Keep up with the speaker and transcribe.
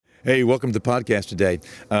Hey, welcome to the podcast today.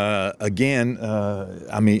 Let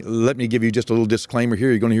me give you just a little disclaimer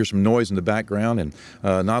here. You're going to hear some noise in the background and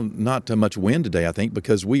not much wind today, I think,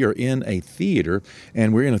 because we are in a theater,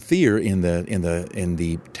 and we're in a theater in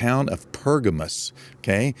the town of Pergamos.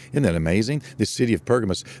 Okay, isn't that amazing? This city of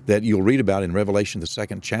Pergamos that you'll read about in Revelation, the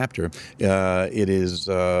 2nd chapter. It is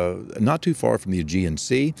not too far from the Aegean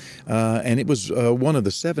Sea, and it was one of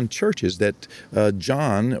the 7 churches that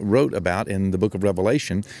John wrote about in the book of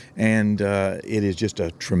Revelation. And it is just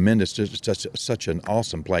a tremendous, such an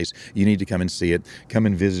awesome place. You need to come and see it. Come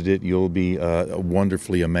and visit it. You'll be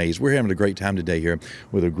wonderfully amazed. We're having a great time today here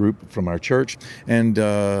with a group from our church, and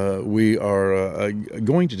we are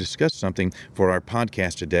going to discuss something for our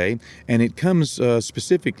podcast today, and it comes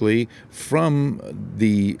specifically from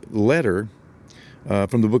the letter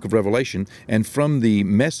from the book of Revelation, and from the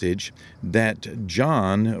message that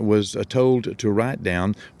John was told to write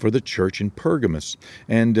down for the church in Pergamos.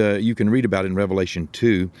 And you can read about it in Revelation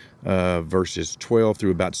 2, verses 12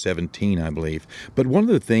 through about 17, I believe. But one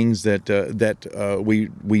of the things that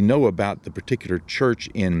we know about the particular church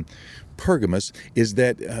in Pergamos is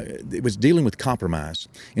that it was dealing with compromise.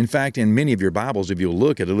 In fact, in many of your Bibles, if you'll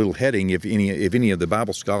look at a little heading, if any of the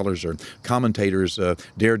Bible scholars or commentators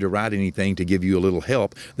dare to write anything to give you a little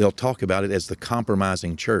help, they'll talk about it as the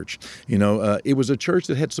compromising church. It was a church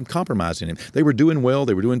that had some compromise in it. They were doing well,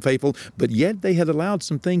 they were doing faithful, but yet they had allowed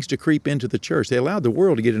some things to creep into the church. They allowed the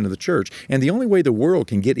world to get into the church, and the only way the world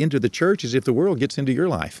can get into the church is if the world gets into your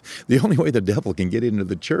life. The only way the devil can get into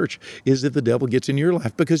the church is if the devil gets in your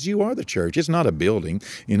life, because you are the church. It's not a building,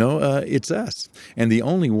 it's us. And the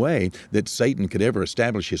only way that Satan could ever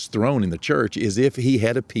establish his throne in the church is if he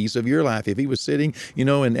had a piece of your life, if he was sitting,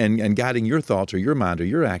 and guiding your thoughts or your mind or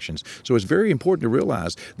your actions. So it's very important to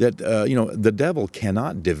realize that, the devil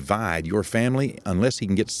cannot divide your family unless he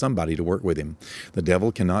can get somebody to work with him. The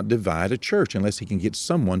devil cannot divide a church unless he can get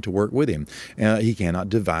someone to work with him. He cannot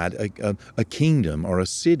divide a kingdom or a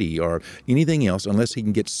city or anything else unless he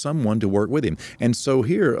can get someone to work with him. And so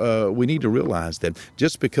here we need to realize that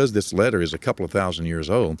just because this letter is a couple of thousand years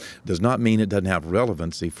old does not mean it doesn't have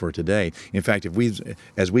relevancy for today. In fact,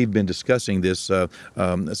 as we've been discussing this,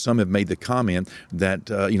 some have made the comment that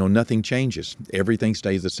nothing changes. Everything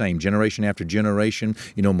stays the same. Generation after generation,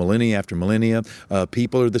 millennia after millennia,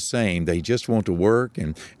 people are the same. They just want to work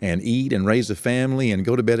and eat and raise a family and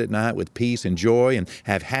go to bed at night with peace and joy and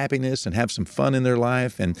have happiness and have some fun in their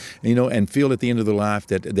life and feel at the end of their life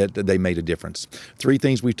that they made a difference. 3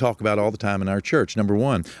 things we talk about all the time in our church. Number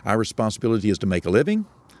 1, our responsibility is to make a living.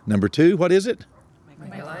 Number 2, what is it?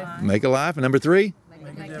 Make a life. Make a life. And number 3?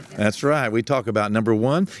 Make a difference. That's right. We talk about number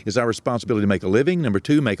 1 is our responsibility to make a living. Number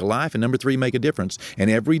 2, make a life. And number 3, make a difference. And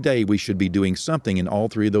every day we should be doing something in all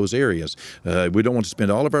 3 of those areas. We don't want to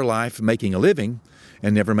spend all of our life making a living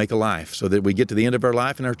and never make a life, so that we get to the end of our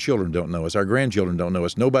life and our children don't know us, our grandchildren don't know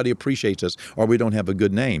us, nobody appreciates us, or we don't have a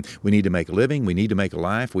good name. We need to make a living, we need to make a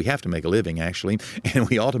life, we have to make a living actually, and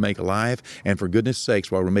we ought to make a life, and for goodness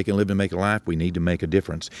sakes, while we're making a living and make a life, we need to make a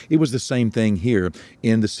difference. It was the same thing here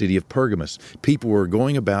in the city of Pergamos. People were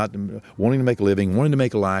going about wanting to make a living, wanting to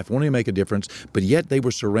make a life, wanting to make a difference, but yet they were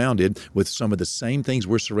surrounded with some of the same things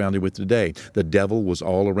we're surrounded with today. The devil was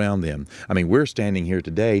all around them. I mean, we're standing here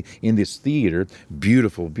today in this theater,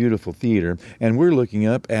 beautiful, beautiful theater, and we're looking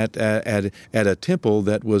up at a temple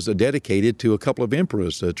that was dedicated to a couple of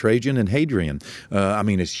emperors, Trajan and Hadrian.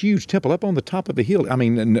 It's huge temple up on the top of a hill.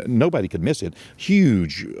 Nobody could miss it.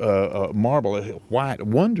 Huge marble, white,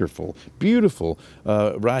 wonderful, beautiful,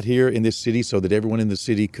 right here in this city, so that everyone in the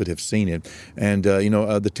city could have seen it. And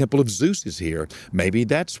the temple of Zeus is here. Maybe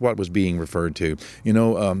that's what was being referred to.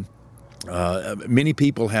 Many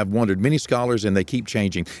people have wondered, many scholars, and they keep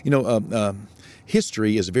changing.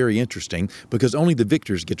 History is very interesting because only the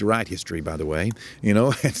victors get to write history, by the way,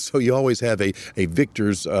 and so you always have a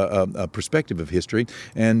victor's perspective of history.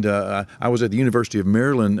 And I was at the University of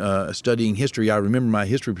Maryland studying history. I remember my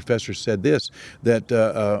history professor said this, that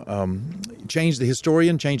change the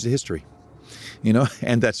historian, change the history.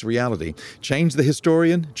 And that's reality. Change the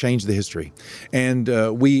historian, change the history. And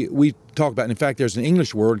we talk about, in fact, there's an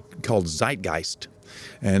English word called zeitgeist.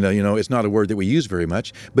 And, it's not a word that we use very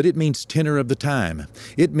much, but it means tenor of the time.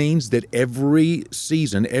 It means that every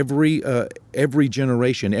season, every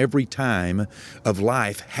generation, every time of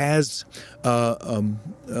life has an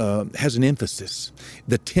emphasis,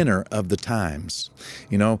 the tenor of the times.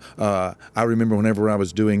 I remember whenever I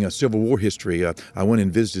was doing a Civil War history, I went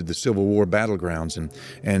and visited the Civil War battlegrounds,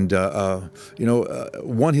 and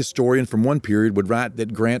one historian from one period would write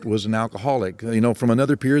that Grant was an alcoholic. From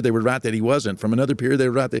another period, they would write that he wasn't. From another here, they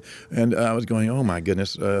were right there. And I was going, oh, my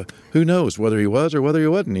goodness, who knows whether he was or whether he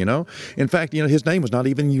wasn't, In fact, his name was not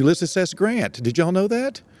even Ulysses S. Grant. Did y'all know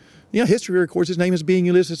that? History records his name as being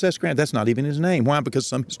Ulysses S. Grant. That's not even his name. Why? Because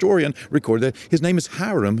some historian recorded that his name is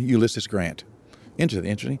Hiram Ulysses Grant.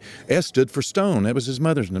 Interesting. S stood for stone. That was his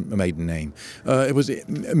mother's maiden name. It was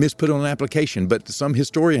misput on an application, but some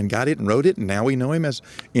historian got it and wrote it, and now we know him as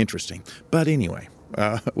interesting. But anyway,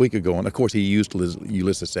 we could go on. Of course, he used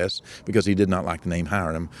Ulysses S. because he did not like the name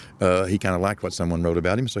Hiram. He kind of liked what someone wrote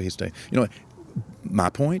about him, so he stayed. My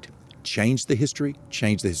point, change the history,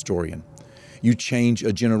 change the historian. You change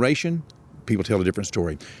a generation, people tell a different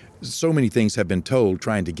story. So many things have been told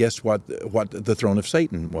trying to guess what the throne of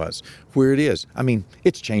Satan was, where it is. I mean,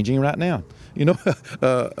 it's changing right now.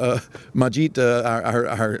 Majid,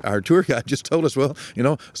 our tour guide, just told us,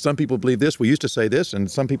 some people believe this. We used to say this,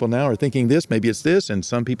 and some people now are thinking this. Maybe it's this, and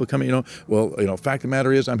some people come, fact of the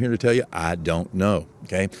matter is, I'm here to tell you, I don't know,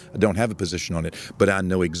 okay? I don't have a position on it, but I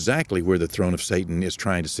know exactly where the throne of Satan is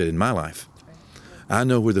trying to sit in my life. I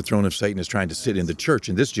know where the throne of Satan is trying to sit in the church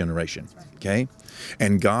in this generation, okay?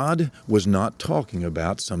 And God was not talking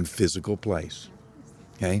about some physical place,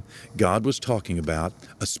 okay? God was talking about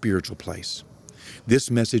a spiritual place. This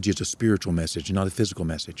message is a spiritual message, not a physical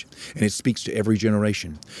message, and it speaks to every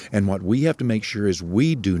generation. And what we have to make sure is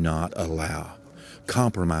we do not allow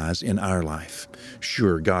compromise in our life.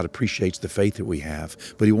 Sure, God appreciates the faith that we have,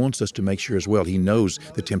 but He wants us to make sure as well. He knows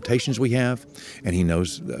the temptations we have, and He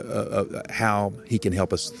knows how He can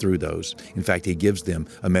help us through those. In fact, He gives them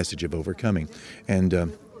a message of overcoming.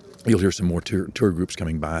 And you'll hear some more tour groups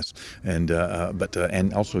coming by us, and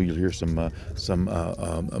also you'll hear some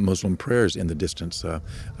Muslim prayers in the distance.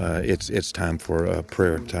 It's time for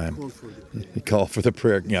prayer time. Call for the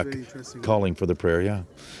prayer. Yeah, calling for the prayer. Yeah.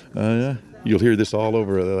 You'll hear this all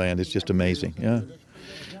over the land. It's just amazing.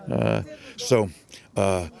 Yeah. So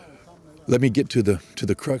let me get to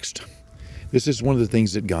the crux. This is one of the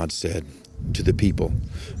things that God said to the people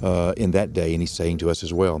in that day, and He's saying to us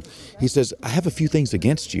as well. He says, I have a few things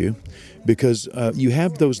against you because you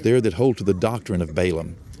have those there that hold to the doctrine of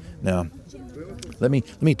Balaam. Now, let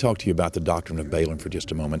me talk to you about the doctrine of Balaam for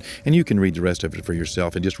just a moment, and you can read the rest of it for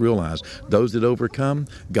yourself and just realize those that overcome,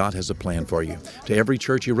 God has a plan for you. To every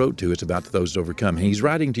church He wrote to, it's about those that overcome. And He's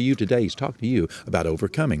writing to you today. He's talking to you about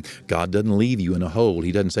overcoming. God doesn't leave you in a hole.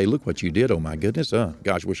 He doesn't say, look what you did. Oh, my goodness. Oh,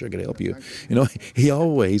 gosh, wish I could help you. He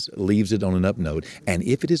always leaves it on an up note. And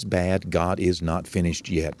if it is bad, God is not finished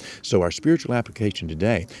yet. So our spiritual application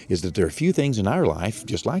today is that there are a few things in our life,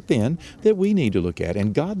 just like then, that we need to look at.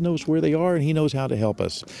 And God knows where they are, and He knows how to help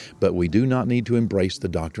us. But we do not need to embrace the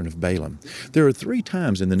doctrine of Balaam. There are 3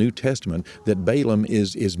 times in the New Testament that Balaam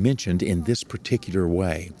is mentioned in this particular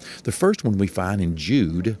way. The first one we find in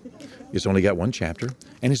Jude. It's only got 1 chapter,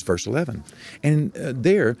 and it's verse 11. And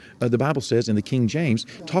there, the Bible says in the King James,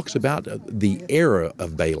 talks about the error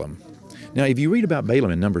of Balaam. Now, if you read about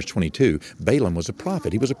Balaam in Numbers 22, Balaam was a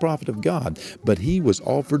prophet. He was a prophet of God, but he was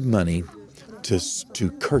offered money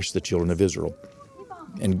to curse the children of Israel.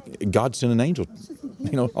 And God sent an angel,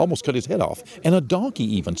 almost cut his head off. And a donkey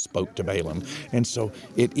even spoke to Balaam. And so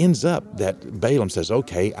it ends up that Balaam says,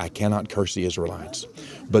 okay, I cannot curse the Israelites.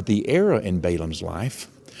 But the error in Balaam's life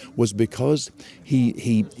was because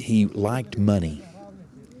he liked money.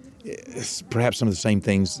 It's perhaps some of the same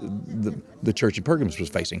things the church in Pergamos was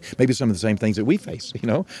facing. Maybe some of the same things that we face.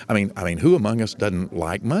 I mean, who among us doesn't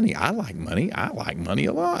like money? I like money. I like money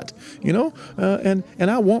a lot. And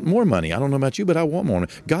I want more money. I don't know about you, but I want more.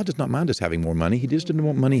 God does not mind us having more money. He just doesn't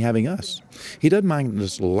want money having us. He doesn't mind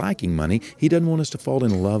us liking money. He doesn't want us to fall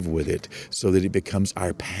in love with it so that it becomes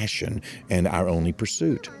our passion and our only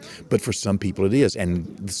pursuit. But for some people it is,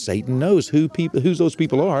 and Satan knows who those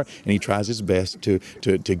people are, and he tries his best to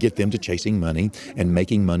get them to chasing money and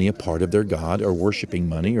making money a part of their God, or worshiping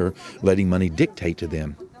money, or letting money dictate to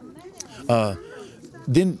them.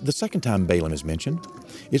 Then the second time Balaam is mentioned,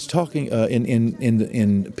 it's talking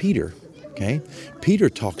in Peter. Okay, Peter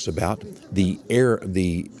talks about the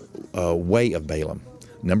way of Balaam.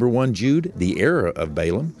 Number 1, Jude, the error of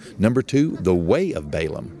Balaam. Number 2, the way of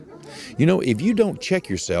Balaam. If you don't check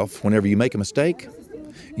yourself whenever you make a mistake,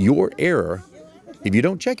 your error, if you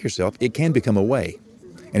don't check yourself, it can become a way.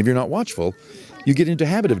 And if you're not watchful, you get into a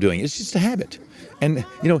habit of doing it. It's just a habit. And,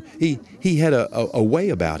 he had a way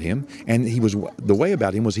about him, and the way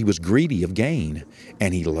about him was he was greedy of gain,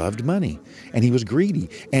 and he loved money, and he was greedy.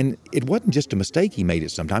 And it wasn't just a mistake he made at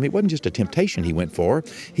some time. It wasn't just a temptation he went for.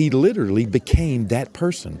 He literally became that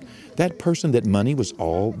person that money was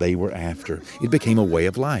all they were after. It became a way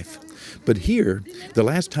of life. But here, the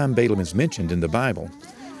last time Balaam is mentioned in the Bible,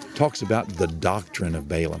 talks about the doctrine of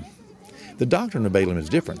Balaam. The doctrine of Balaam is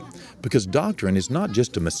different because doctrine is not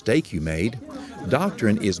just a mistake you made.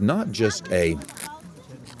 Doctrine is not just a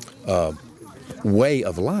way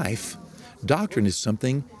of life. Doctrine is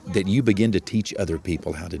something that you begin to teach other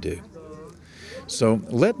people how to do. So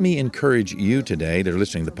let me encourage you today that are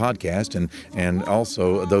listening to the podcast and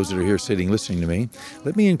also those that are here sitting listening to me.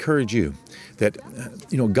 Let me encourage you that,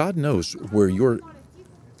 God knows where your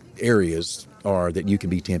areas are that you can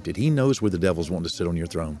be tempted. He knows where the devil's wanting to sit on your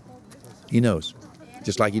throne. He knows,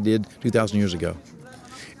 just like he did 2,000 years ago.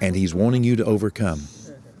 And he's wanting you to overcome.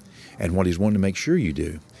 And what he's wanting to make sure you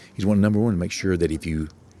do, he's wanting, number one, to make sure that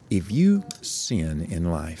if you sin in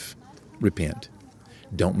life, repent.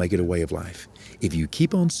 Don't make it a way of life. If you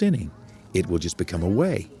keep on sinning, it will just become a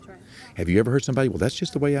way. Have you ever heard somebody, well, that's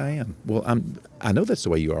just the way I am? Well, I know that's the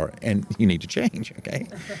way you are, and you need to change, okay?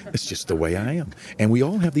 It's just the way I am. And we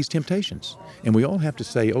all have these temptations. And we all have to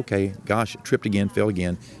say, okay, gosh, tripped again, fell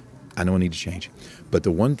again. I know I need to change. But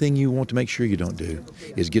the one thing you want to make sure you don't do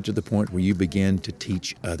is get to the point where you begin to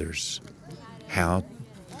teach others how,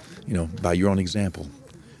 by your own example,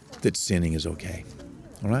 that sinning is okay.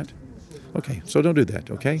 All right? Okay, so don't do that,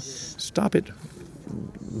 okay? Stop it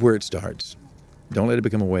where it starts. Don't let it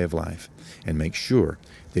become a way of life. And make sure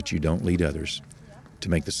that you don't lead others to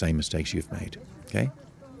make the same mistakes you've made, okay?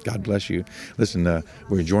 God bless you. Listen,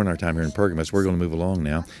 we're enjoying our time here in Pergamos. We're going to move along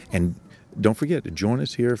now. And don't forget to join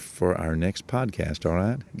us here for our next podcast, all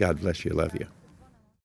right? God bless you. Love you.